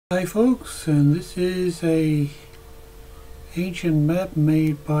Hi folks, and this is a ancient map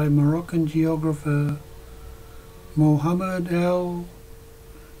made by Moroccan geographer Mohamed Al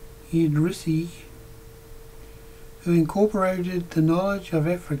Idrissi, who incorporated the knowledge of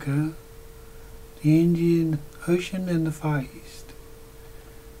Africa, the Indian Ocean and the Far East,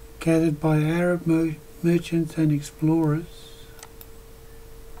 gathered by Arab merchants and explorers,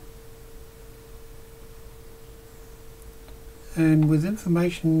 and with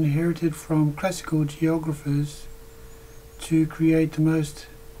information inherited from classical geographers to create the most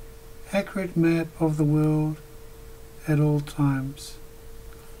accurate map of the world at the time.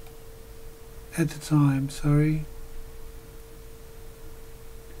 So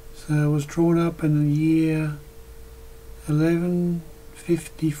it was drawn up in the year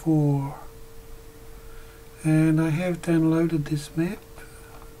 1154, and I have downloaded this map.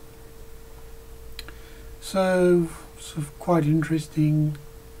 So it's quite interesting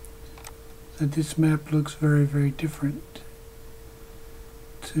that this map looks very, very different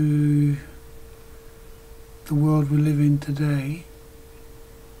to the world we live in today.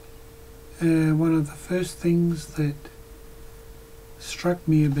 One of the first things that struck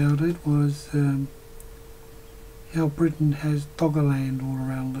me about it was how Britain has Doggerland all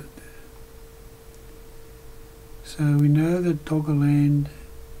around it. So we know that Doggerland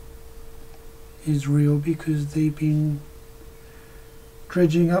is real because they've been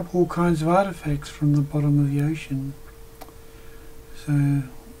dredging up all kinds of artifacts from the bottom of the ocean. So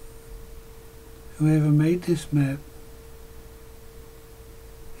whoever made this map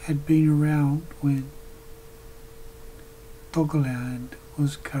had been around when Doggerland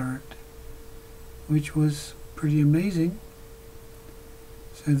was current, which was pretty amazing.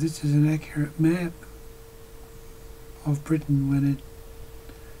 So this is an accurate map of Britain when it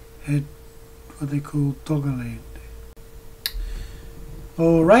had what they call Doggerland.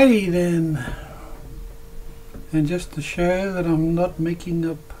 Alrighty then, and just to show that I'm not making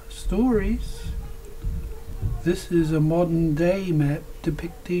up stories, this is a modern day map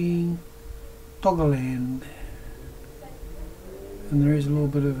depicting Doggerland, and there is a little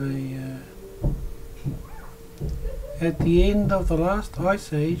bit of a at the end of the last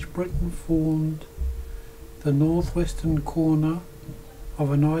ice age, Britain formed the northwestern corner of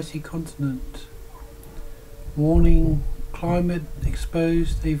an icy continent. Warming climate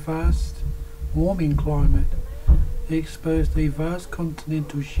exposed a vast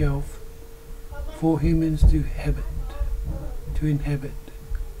continental shelf for humans to inhabit.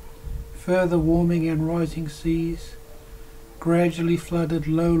 Further warming and rising seas gradually flooded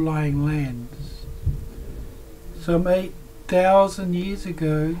low-lying lands. Some 8,000 years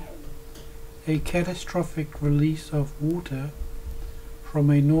ago, a catastrophic release of water from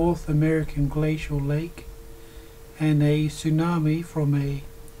a North American glacial lake and a tsunami from a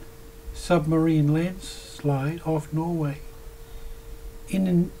submarine landslide off Norway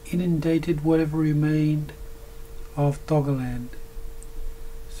inundated whatever remained of Doggerland.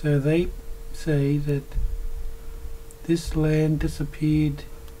 So they say that this land disappeared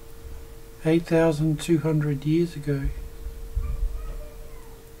 8,200 years ago,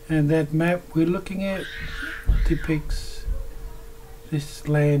 and that map we're looking at depicts this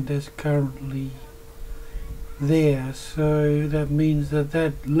land as currently there. So that means that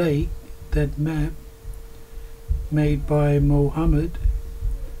that lake, that map made by Mohammed,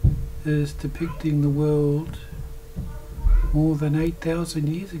 is depicting the world more than 8,000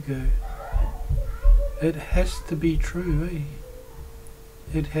 years ago. It has to be true, eh?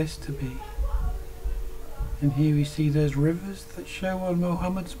 It has to be. And here we see those rivers that show on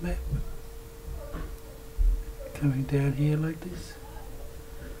Mohammed's map coming down here like this.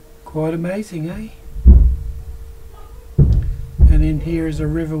 Quite amazing, eh? And in here is a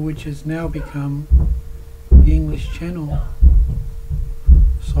river which has now become the English Channel,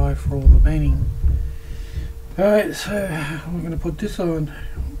 aside for all the banning. Alright, so we're going to put this on.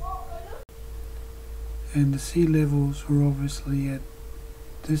 And the sea levels were obviously at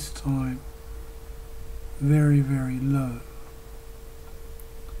this time very, very low.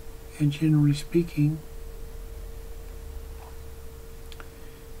 And generally speaking,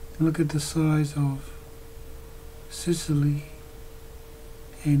 look at the size of Sicily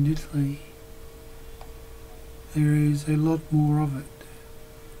and Italy. There is a lot more of it.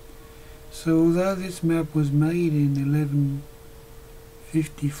 So although this map was made in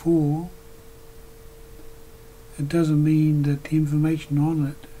 1154, it doesn't mean that the information on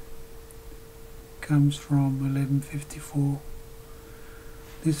it comes from 1154.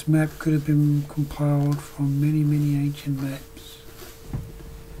 This map could have been compiled from many, many ancient maps.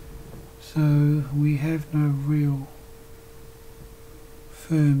 So we have no real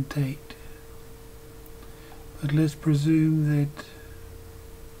firm date, but let's presume that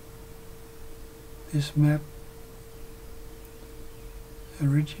this map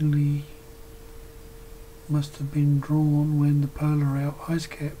originally must have been drawn when the polar ice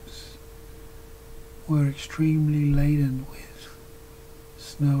caps were extremely laden with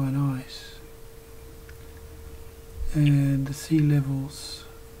snow and ice, and the sea levels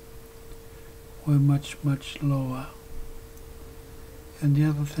were much lower. And the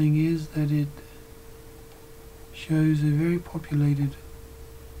other thing is that it shows a very populated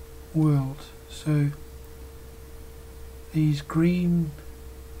world. So these green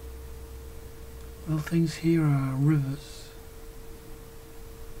little things here are rivers.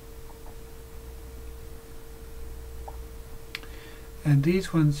 And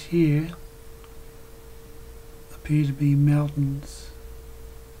these ones here appear to be mountains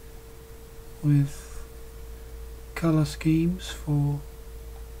with colour schemes for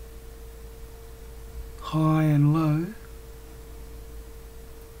high and low.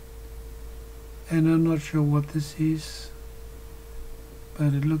 And I'm not sure what this is,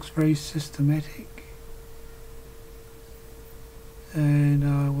 but it looks very systematic, and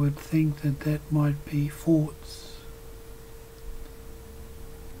I would think that that might be forts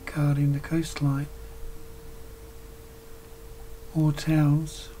guarding the coastline, or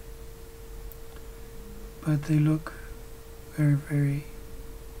towns, but they look very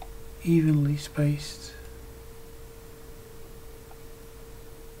evenly spaced.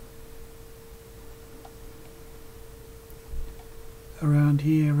 Around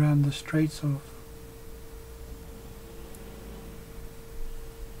here, around the Straits of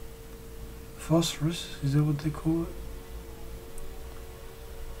Phosphorus, is that what they call it?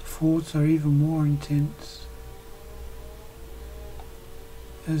 The forts are even more intense,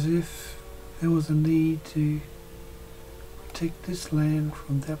 as if there was a need to protect this land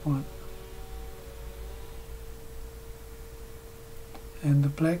from that one. And the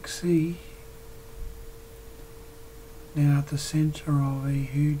Black Sea, now at the centre of a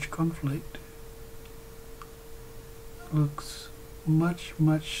huge conflict, looks much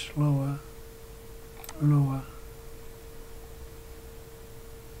lower.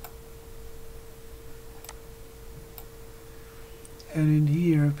 And in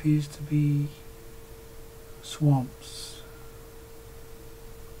here appears to be swamps.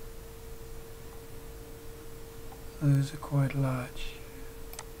 Those are quite large.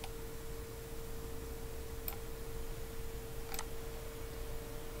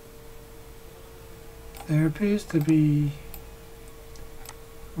 There appears to be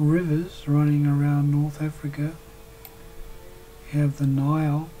rivers running around North Africa. You have the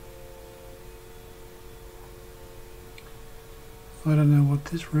Nile. I don't know what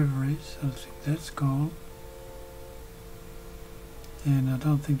this river is. I think that's gone. And I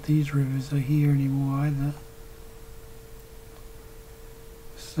don't think these rivers are here anymore either.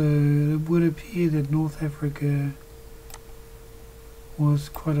 So it would appear that North Africa was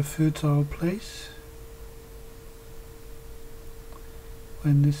quite a fertile place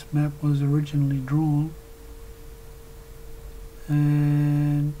when this map was originally drawn,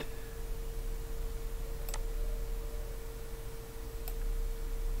 and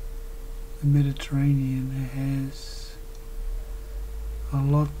the Mediterranean has a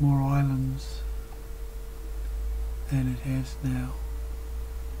lot more islands than it has now.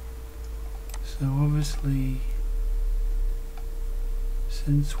 So obviously,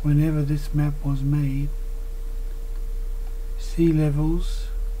 since whenever this map was made, sea levels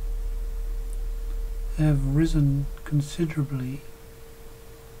have risen considerably,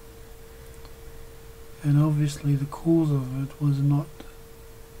 and obviously the cause of it was not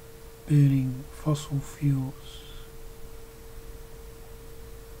burning fossil fuels,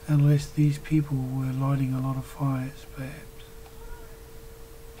 unless these people were lighting a lot of fires perhaps.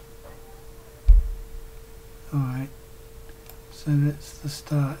 Alright, so that's the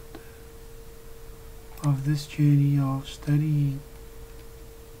start of this journey of studying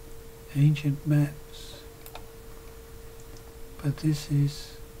ancient maps, but this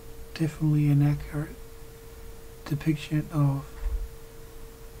is definitely an accurate depiction of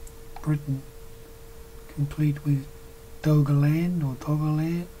Britain, complete with Doggerland or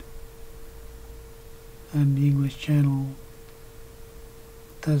Doggerland, and the English Channel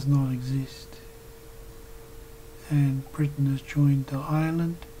does not exist, and Britain has joined the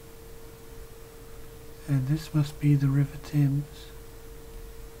island, and this must be the River Thames,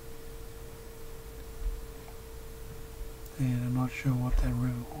 and I'm not sure what that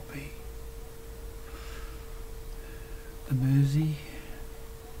river will be. The Mersey.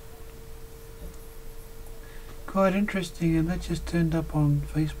 quite interesting, and that just turned up on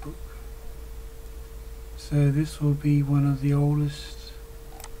Facebook. So this will be one of the oldest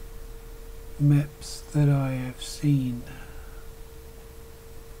maps that I have seen.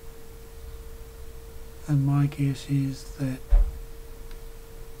 And my guess is that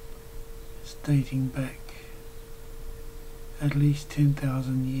it's dating back at least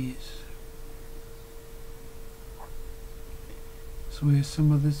 10,000 years. So where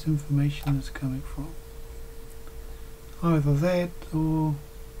some of this information is coming from. Either that or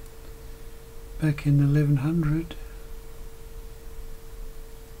back in 1100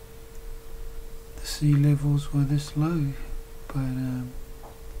 the sea levels were this low, but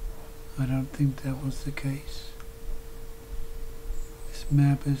I don't think that was the case. This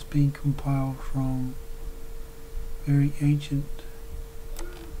map has been compiled from very ancient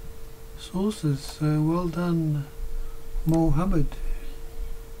sources, so well done, Mohammed.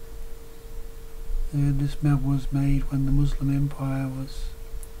 And this map was made when the Muslim Empire was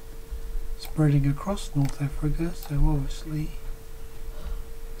spreading across North Africa, so obviously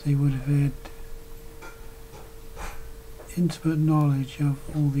they would have had intimate knowledge of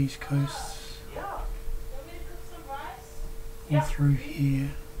all these coasts all through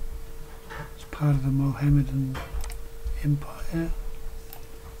here. It's part of the Mohamedan Empire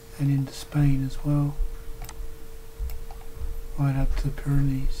and into Spain as well, right up to the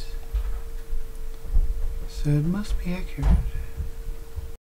Pyrenees. So it must be accurate.